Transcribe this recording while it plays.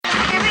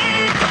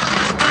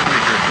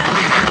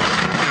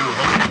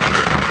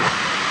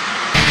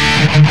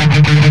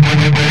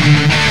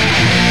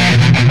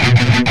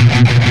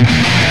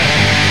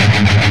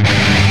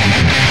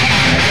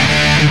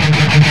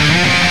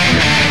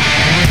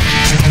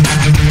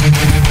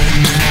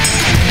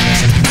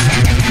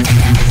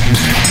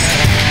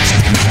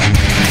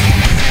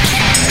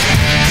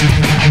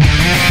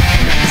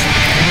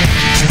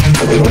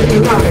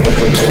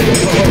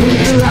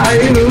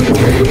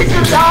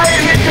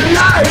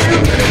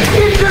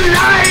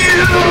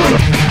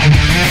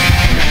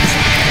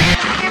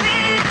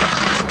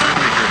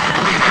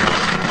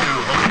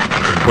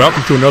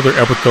welcome to another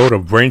episode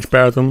of Brain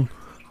Spasm.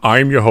 I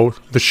am your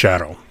host, The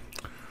Shadow.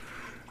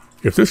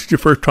 If this is your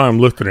first time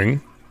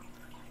listening,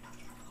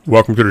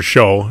 welcome to the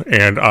show,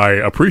 and I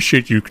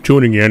appreciate you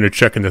tuning in and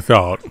checking this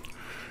out.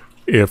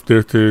 If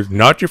this is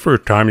not your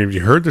first time, if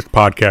you heard this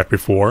podcast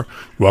before,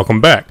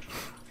 welcome back.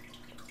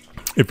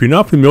 If you're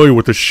not familiar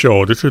with the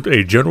show, this is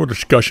a general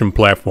discussion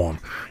platform,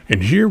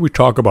 and here we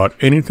talk about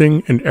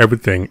anything and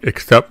everything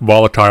except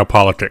volatile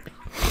politics.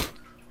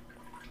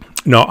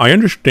 Now, I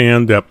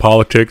understand that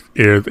politics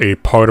is a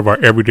part of our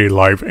everyday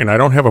life, and I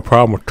don't have a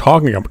problem with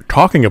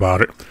talking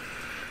about it.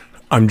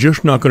 I'm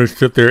just not going to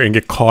sit there and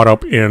get caught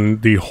up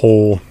in the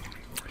whole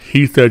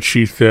he said,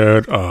 she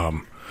said,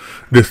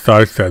 this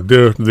side said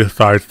this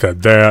side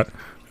said that.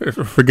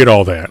 Forget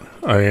all that.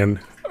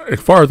 And as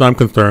far as I'm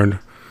concerned,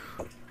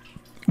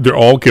 they're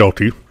all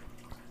guilty,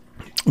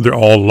 they're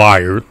all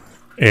liars,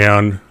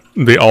 and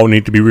they all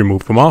need to be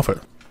removed from office.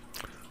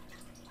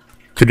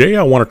 Today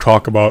I want to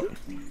talk about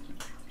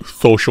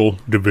social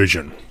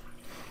division.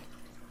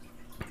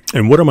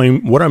 And what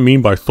I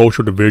mean by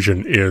social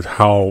division is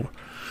how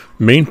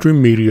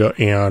mainstream media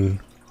and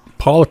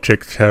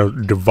politics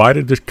have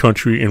divided this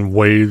country in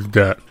ways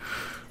that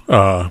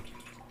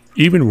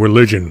even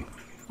religion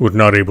was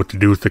not able to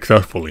do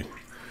successfully.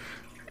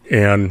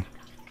 And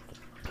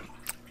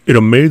it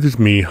amazes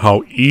me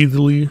how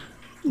easily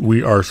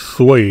we are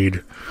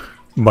swayed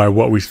by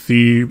what we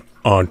see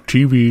on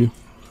TV,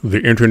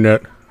 the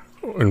internet,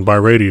 and by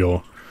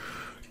radio,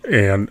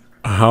 and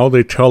how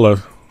they tell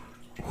us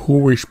who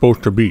we're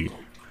supposed to be.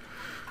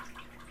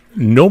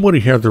 Nobody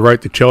has the right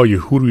to tell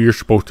you who you're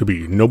supposed to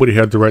be. Nobody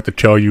has the right to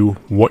tell you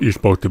what you're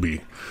supposed to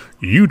be.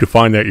 You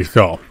define that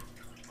yourself.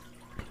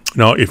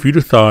 Now, if you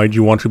decide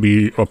you want to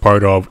be a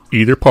part of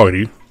either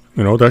party,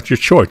 that's your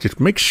choice. Just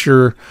make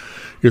sure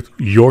it's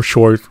your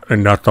choice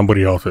and not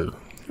somebody else's.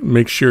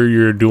 Make sure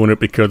you're doing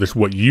it because it's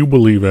what you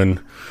believe in,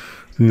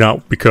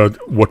 not because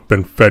what's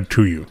been fed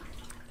to you.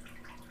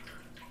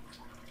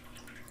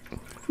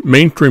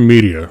 Mainstream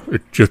media is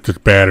just as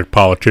bad as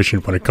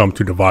politicians when it comes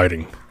to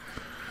dividing.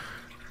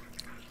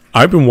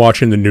 I've been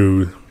watching the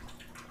news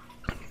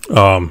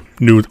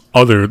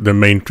other than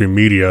mainstream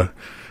media,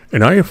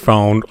 and I have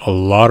found a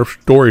lot of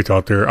stories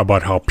out there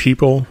about how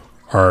people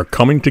are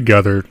coming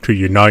together to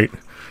unite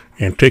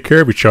and take care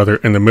of each other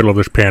in the middle of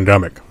this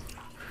pandemic.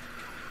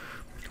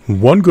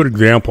 One good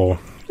example,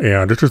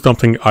 and this is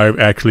something I've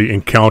actually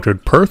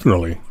encountered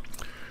personally,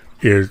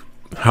 is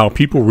how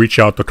people reach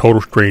out to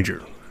total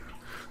strangers.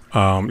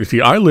 You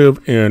see, I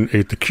live in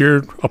a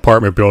secured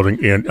apartment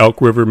building in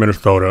Elk River,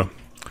 Minnesota,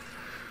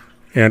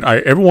 and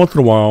every once in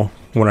a while,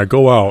 when I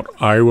go out,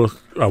 I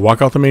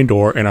walk out the main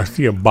door and I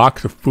see a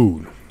box of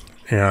food.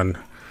 And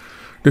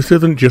this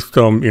isn't just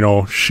some,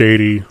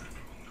 shady,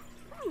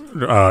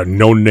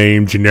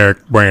 no-name,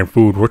 generic brand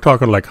food. We're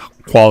talking like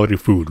quality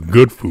food,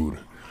 good food.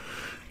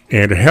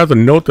 And it has a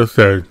note that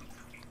says,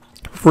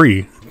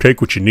 free,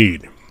 take what you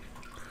need.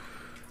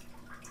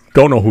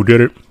 Don't know who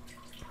did it.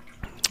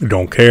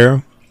 Don't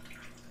care.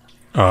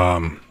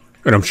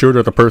 And I'm sure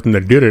that the person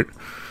that did it,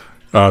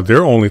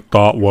 their only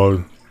thought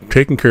was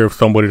taking care of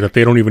somebody that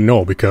they don't even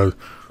know, because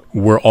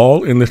we're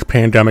all in this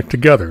pandemic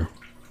together.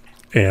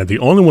 And the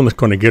only one that's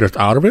going to get us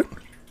out of it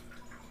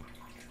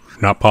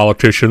is not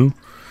politicians,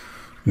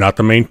 not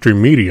the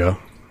mainstream media,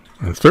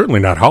 and certainly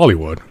not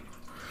Hollywood,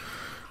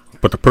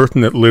 but the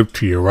person that lived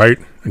to your right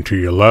and to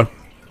your left,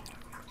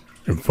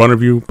 in front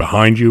of you,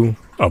 behind you,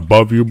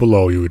 above you,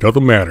 below you. It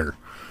doesn't matter.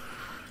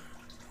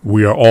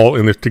 We are all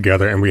in this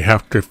together, and we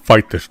have to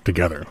fight this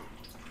together.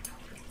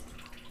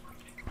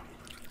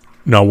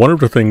 Now, one of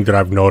the things that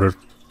I've noticed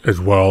as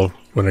well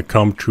when it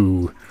comes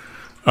to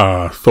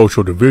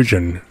social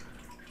division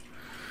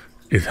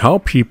is how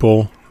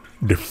people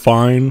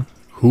define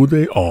who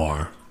they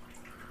are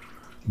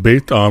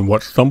based on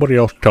what somebody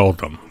else tells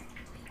them.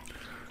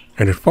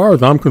 And as far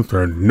as I'm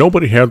concerned,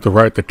 nobody has the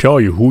right to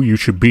tell you who you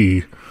should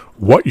be,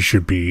 what you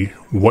should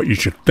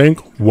think,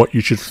 what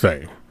you should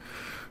say.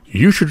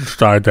 You should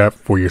decide that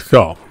for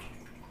yourself.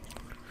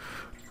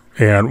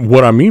 And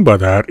what I mean by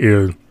that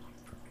is,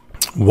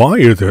 why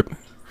is it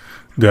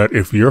that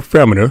if you're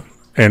feminist,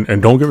 and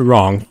don't get me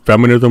wrong,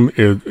 feminism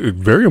is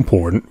very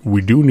important.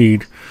 We do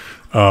need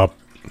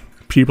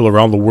people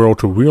around the world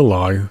to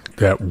realize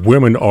that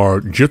women are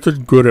just as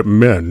good as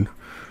men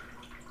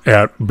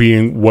at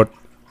being what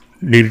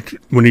we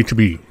need to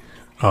be.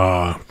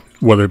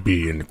 Whether it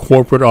be in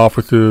corporate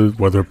offices,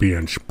 whether it be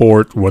in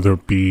sports, whether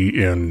it be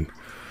in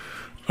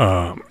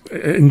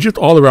and just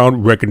all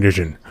around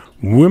recognition.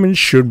 Women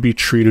should be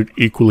treated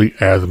equally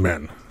as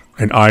men.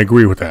 And I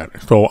agree with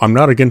that. So I'm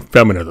not against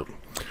feminism.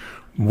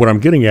 What I'm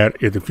getting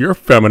at is if you're a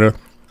feminist,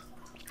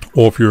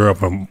 or if you're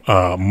of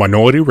a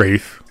minority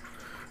race,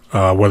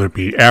 whether it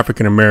be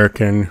African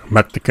American,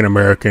 Mexican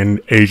American,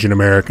 Asian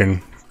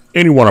American,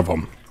 any one of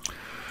them,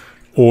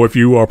 or if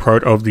you are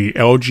part of the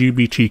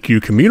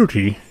LGBTQ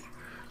community,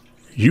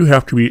 you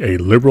have to be a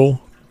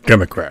liberal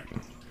Democrat.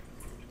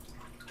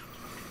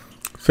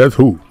 Says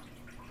who?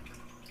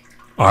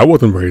 I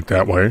wasn't raised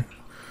that way.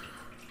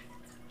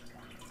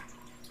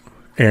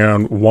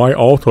 And why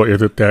also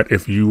is it that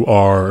if you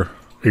are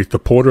a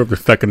supporter of the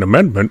Second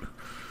Amendment,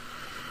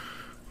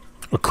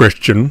 a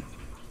Christian,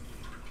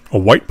 a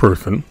white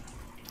person,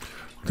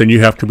 then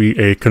you have to be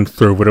a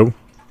conservative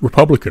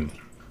Republican?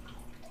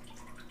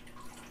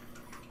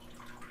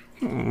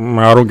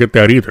 I don't get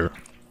that either.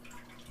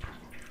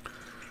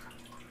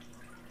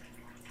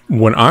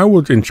 When I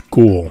was in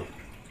school,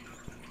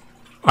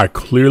 I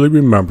clearly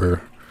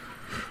remember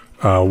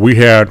we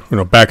had,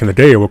 back in the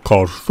day, it was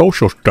called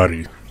social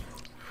studies.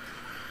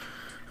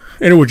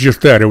 And it was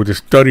just that. It was a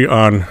study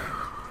on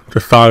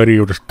society.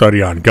 It was a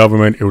study on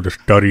government. It was a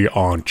study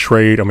on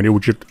trade. I mean, it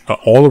was just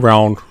all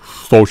around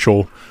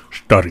social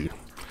study.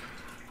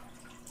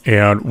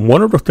 And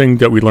one of the things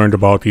that we learned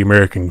about the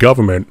American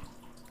government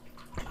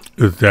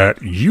is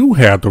that you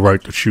had the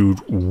right to choose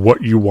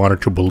what you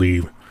wanted to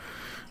believe.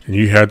 And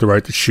you had the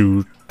right to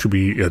choose to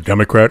be a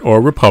Democrat or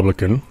a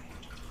Republican.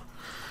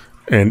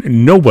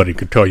 And nobody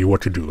could tell you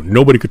what to do.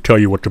 Nobody could tell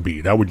you what to be.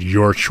 That was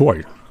your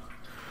choice.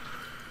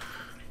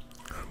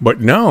 But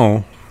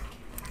now,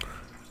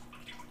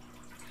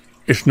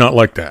 it's not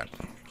like that.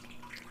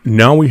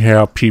 Now we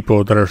have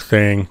people that are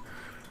saying,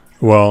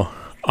 well,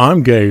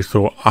 I'm gay,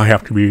 so I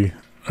have to be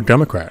a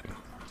Democrat.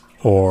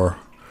 Or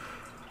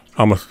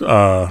I'm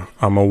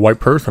a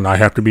white person, I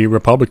have to be a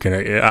Republican.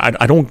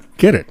 I don't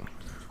get it.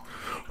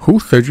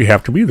 Who says you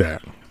have to be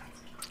that?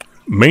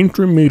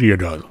 Mainstream media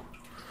does.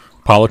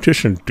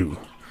 Politicians do.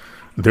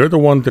 They're the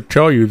ones that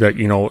tell you that,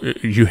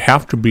 you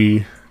have to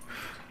be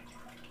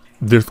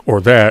this or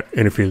that,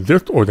 and if you're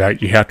this or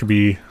that, you have to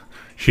be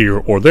here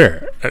or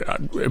there.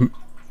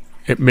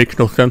 It makes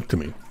no sense to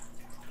me.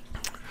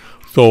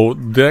 So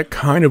that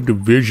kind of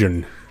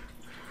division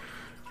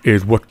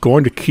is what's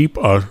going to keep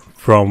us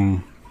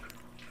from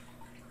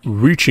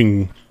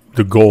reaching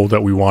the goal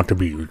that we want to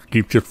be. It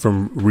keeps us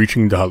from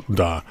reaching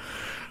that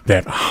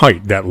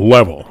height, that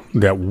level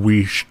that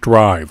we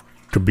strive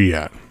to be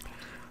at.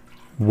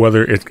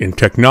 Whether it's in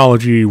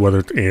technology, whether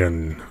it's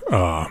in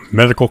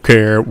medical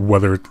care,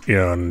 whether it's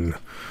in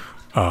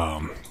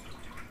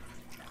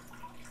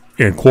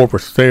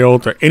corporate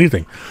sales or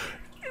anything,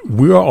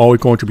 we are always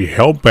going to be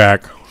held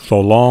back so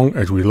long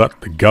as we let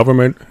the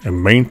government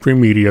and mainstream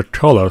media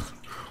tell us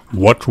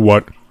what's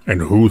what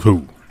and who's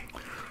who.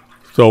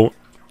 So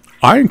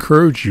I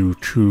encourage you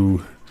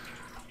to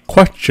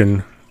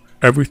question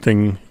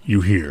everything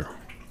you hear.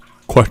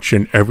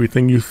 Question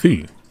everything you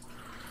see.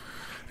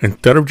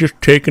 Instead of just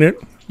taking it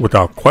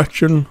without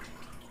question,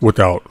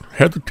 without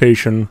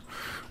hesitation,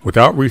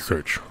 without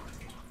research.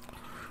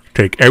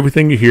 Take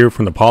everything you hear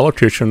from the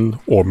politicians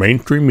or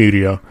mainstream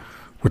media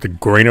with a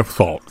grain of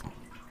salt.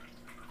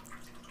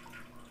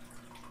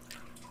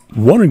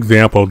 One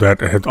example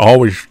that has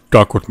always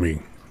stuck with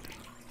me,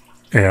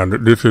 and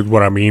this is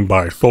what I mean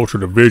by social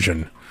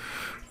division,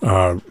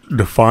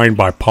 defined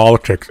by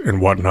politics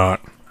and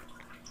whatnot,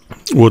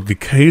 was the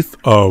case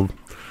of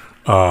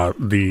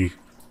the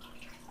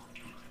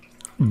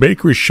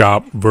bakery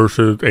shop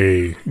versus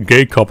a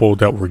gay couple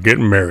that were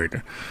getting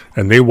married,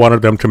 and they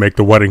wanted them to make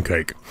the wedding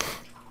cake.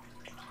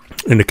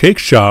 And the cake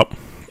shop,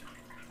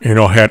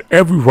 had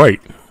every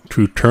right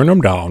to turn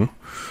them down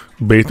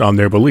based on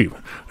their belief.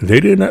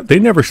 They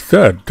never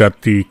said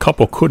that the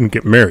couple couldn't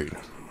get married.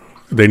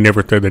 They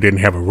never said they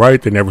didn't have a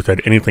right. They never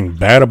said anything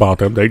bad about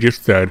them. They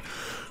just said,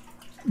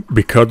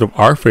 because of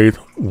our faith,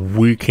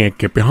 we can't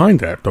get behind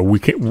that. So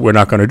we're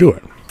not going to do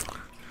it.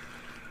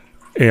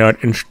 And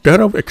instead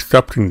of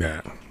accepting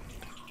that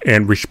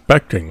and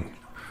respecting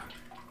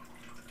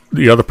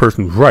the other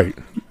person's right,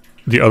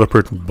 the other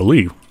person's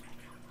belief,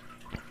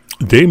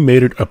 they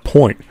made it a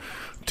point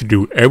to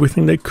do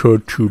everything they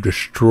could to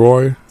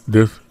destroy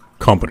this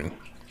company.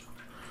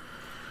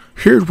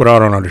 Here's what I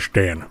don't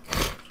understand.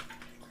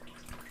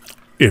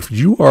 If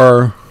you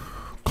are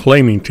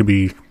claiming to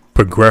be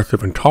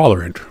progressive and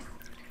tolerant,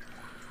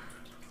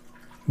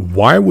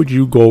 why would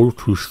you go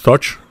to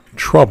such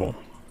trouble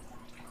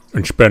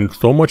and spend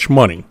so much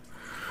money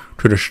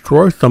to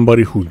destroy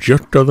somebody who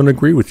just doesn't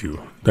agree with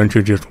you than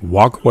to just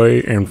walk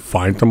away and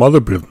find some other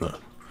business?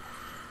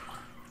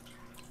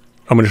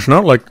 I mean, it's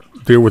not like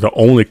they were the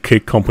only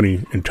cake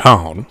company in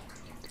town,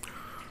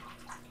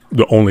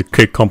 the only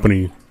cake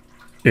company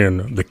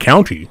in the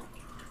county,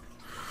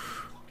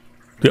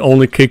 the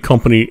only cake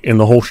company in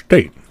the whole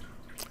state.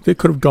 They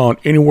could have gone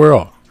anywhere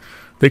else.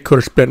 They could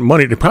have spent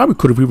money. They probably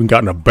could have even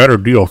gotten a better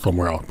deal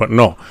somewhere else. But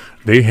no,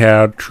 they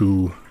had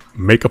to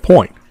make a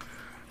point.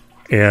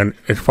 And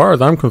as far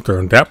as I'm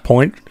concerned, that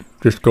point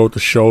just goes to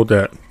show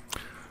that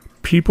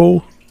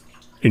people,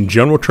 in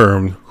general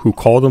terms, who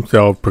call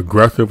themselves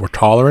progressive or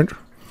tolerant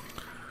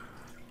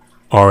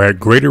are at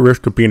greater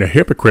risk of being a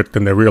hypocrite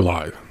than they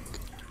realize.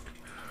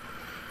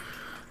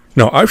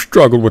 Now, I've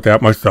struggled with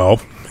that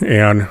myself,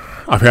 and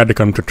I've had to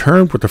come to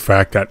terms with the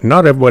fact that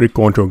not everybody's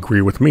going to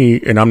agree with me,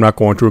 and I'm not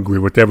going to agree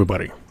with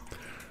everybody.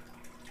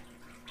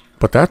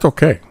 But that's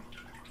okay.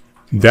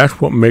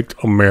 That's what makes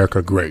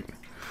America great.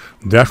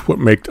 That's what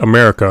makes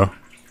America,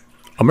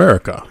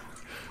 America.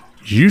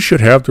 You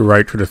should have the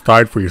right to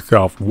decide for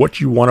yourself what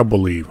you want to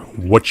believe,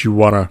 what you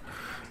want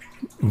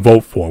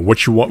vote for,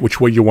 what you want, which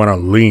way you want to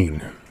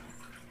lean.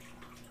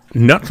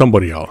 Not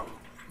somebody else.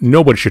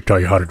 Nobody should tell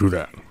you how to do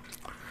that.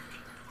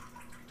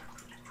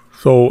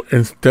 So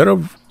instead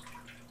of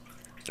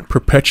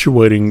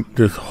perpetuating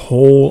this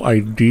whole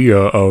idea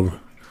of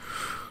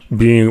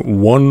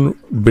being one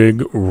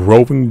big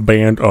roving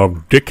band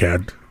of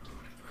dickheads,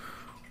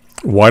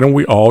 why don't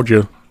we all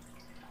just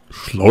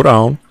slow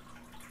down,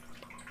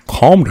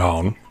 calm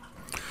down,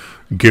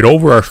 get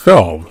over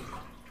ourselves,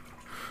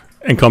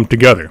 and come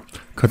together?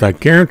 Because I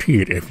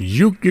guarantee it, if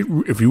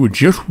you would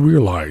just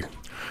realize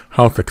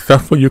how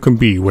successful you can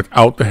be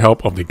without the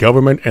help of the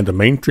government and the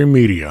mainstream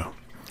media,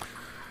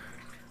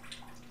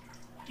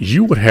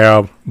 you would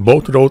have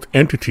both of those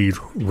entities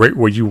right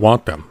where you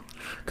want them.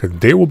 Because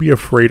they will be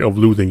afraid of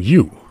losing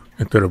you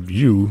instead of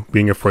you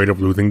being afraid of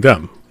losing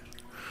them.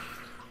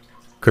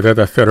 Because as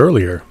I said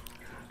earlier,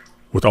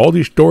 with all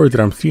these stories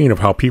that I'm seeing of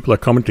how people are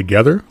coming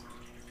together,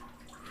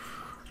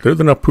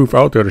 there's enough proof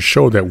out there to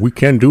show that we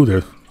can do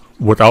this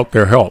without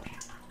their help.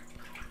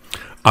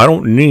 I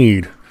don't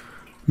need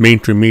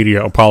mainstream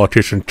media or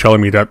politicians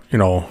telling me that,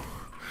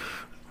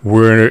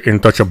 we're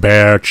in such a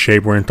bad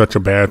shape, we're in such a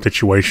bad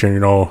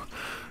situation,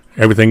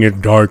 everything is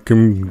dark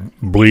and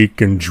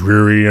bleak and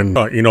dreary and,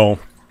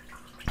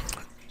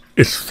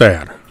 it's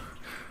sad.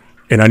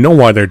 And I know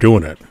why they're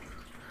doing it.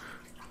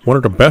 One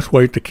of the best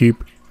ways to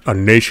keep a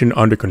nation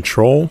under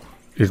control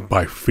is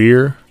by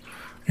fear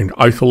and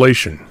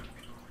isolation.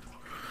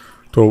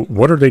 So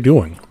what are they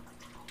doing?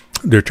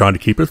 They're trying to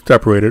keep us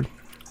separated,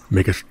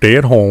 make us stay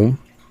at home,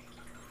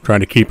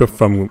 trying to keep us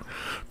from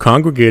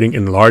congregating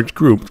in large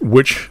groups,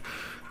 which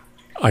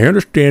I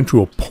understand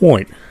to a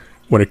point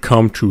when it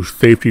comes to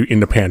safety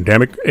in the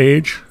pandemic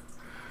age.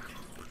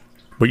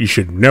 But you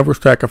should never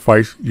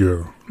sacrifice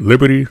your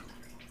liberty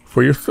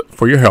for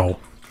your health,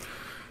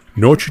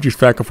 nor should you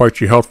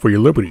sacrifice your health for your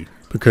liberty.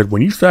 Because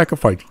when you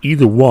sacrifice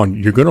either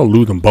one, you're going to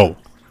lose them both.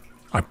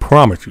 I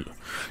promise you,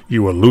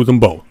 you will lose them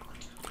both.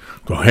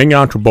 So hang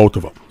on to both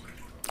of them.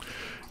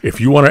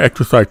 If you want to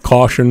exercise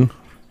caution,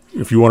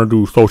 if you want to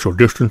do social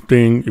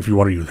distancing, if you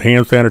want to use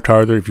hand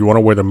sanitizer, if you want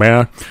to wear the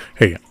mask,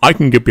 hey, I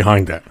can get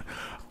behind that.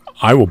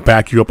 I will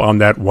back you up on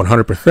that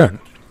 100%.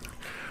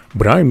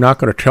 But I'm not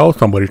going to tell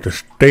somebody to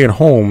stay at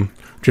home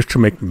just to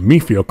make me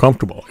feel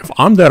comfortable. If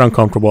I'm that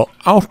uncomfortable,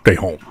 I'll stay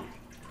home.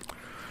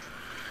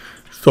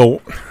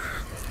 So,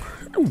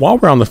 while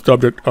we're on the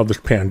subject of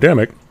this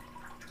pandemic,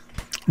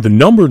 the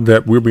number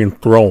that we're being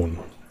thrown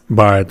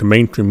by the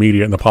mainstream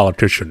media and the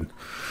politicians,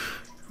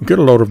 get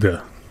a load of this.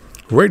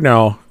 Right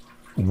now,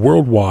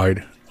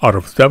 worldwide, out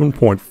of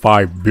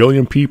 7.5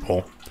 billion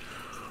people,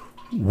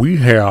 we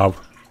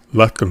have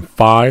less than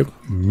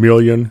 5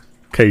 million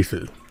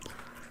cases.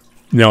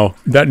 Now,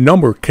 that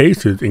number of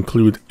cases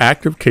includes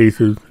active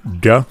cases,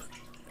 death,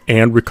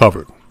 and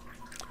recovered.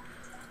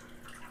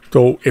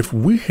 So if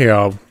we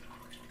have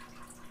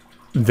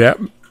that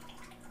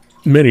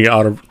many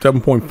out of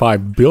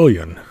 7.5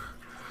 billion,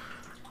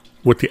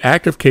 with the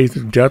active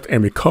cases, death,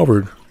 and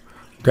recovered,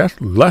 that's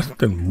less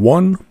than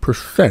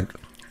 1%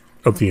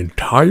 of the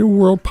entire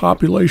world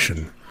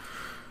population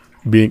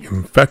being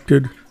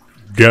infected,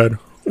 dead,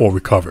 or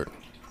recovered.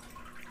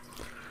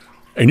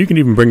 And you can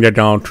even bring that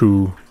down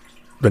to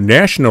the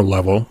national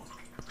level,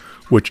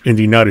 which in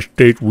the United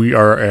States we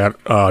are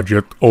at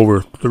just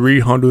over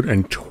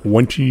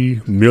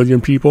 320 million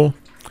people.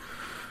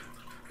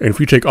 And if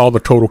you take all the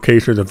total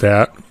cases of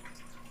that,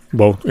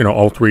 both,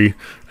 all three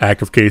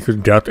active cases,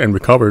 death, and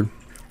recovered,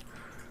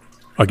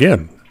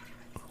 again,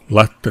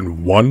 less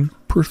than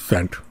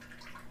 1%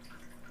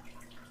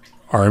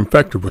 are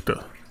infected with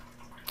this,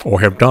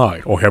 or have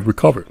died, or have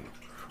recovered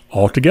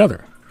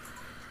altogether.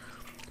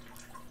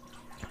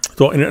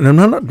 So, and I'm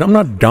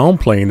not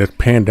downplaying this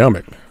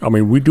pandemic. I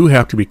mean, we do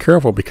have to be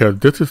careful because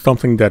this is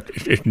something that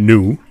is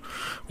new.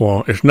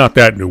 Well, it's not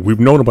that new. We've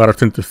known about it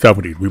since the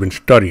 70s. We've been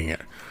studying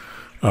it.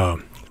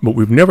 But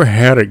we've never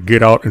had it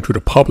get out into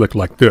the public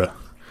like this.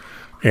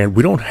 And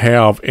we don't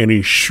have any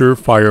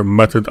surefire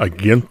methods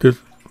against this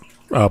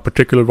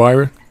particular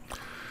virus.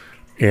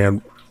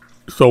 And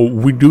so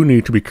we do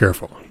need to be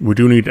careful. We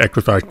do need to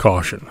exercise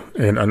caution.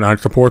 And I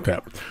support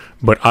that.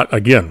 But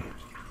again,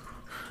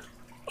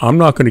 I'm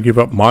not going to give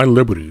up my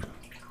liberty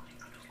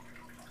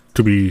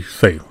to be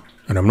safe.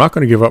 And I'm not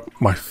going to give up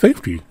my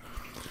safety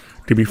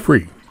to be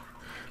free.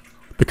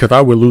 Because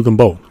I will lose them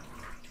both.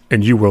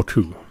 And you will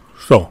too.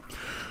 So,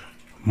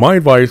 my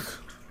advice,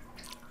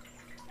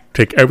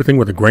 take everything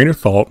with a grain of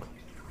salt.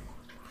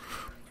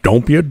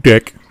 Don't be a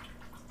dick.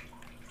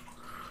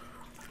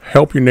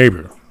 Help your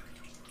neighbor.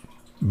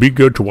 Be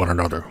good to one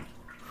another.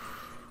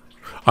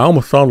 I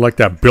almost sound like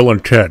that Bill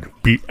and Ted.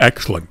 Be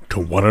excellent to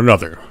one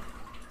another.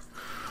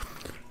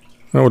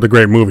 That was a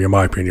great movie in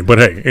my opinion. But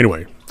hey,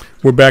 anyway,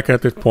 we're back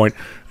at this point.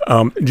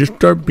 Just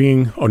start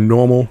being a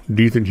normal,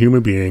 decent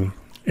human being.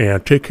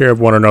 And take care of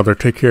one another.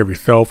 Take care of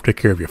yourself. Take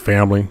care of your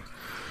family.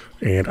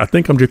 And I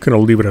think I'm just going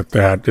to leave it at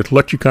that. Just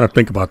let you kind of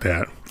think about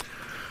that.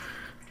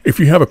 If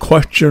you have a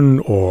question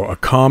or a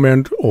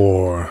comment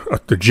or a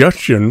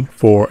suggestion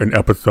for an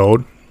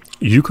episode,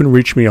 you can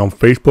reach me on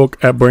Facebook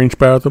at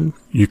BrainSpasms.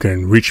 You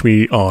can reach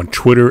me on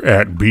Twitter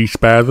at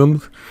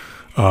BSpasms.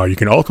 You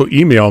can also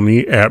email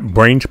me at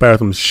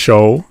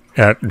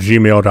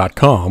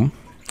brainspasmsshow@gmail.com.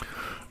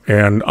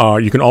 And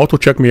you can also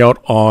check me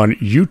out on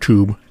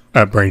YouTube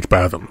at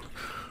BrainSpasms.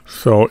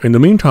 So in the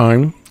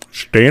meantime,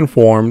 stay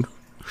informed,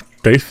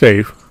 stay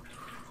safe,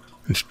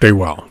 and stay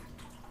well.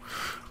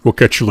 We'll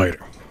catch you later.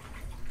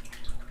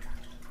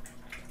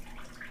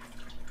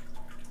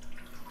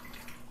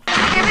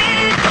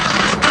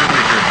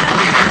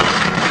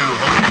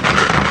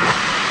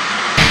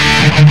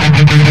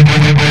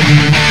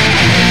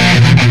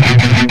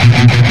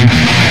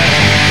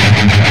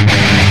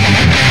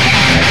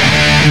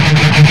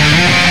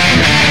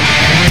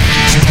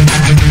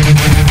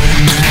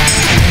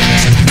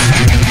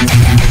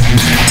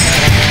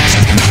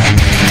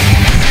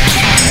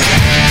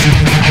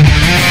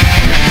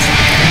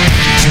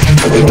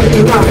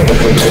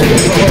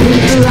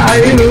 It's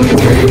alive!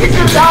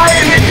 It's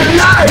alive!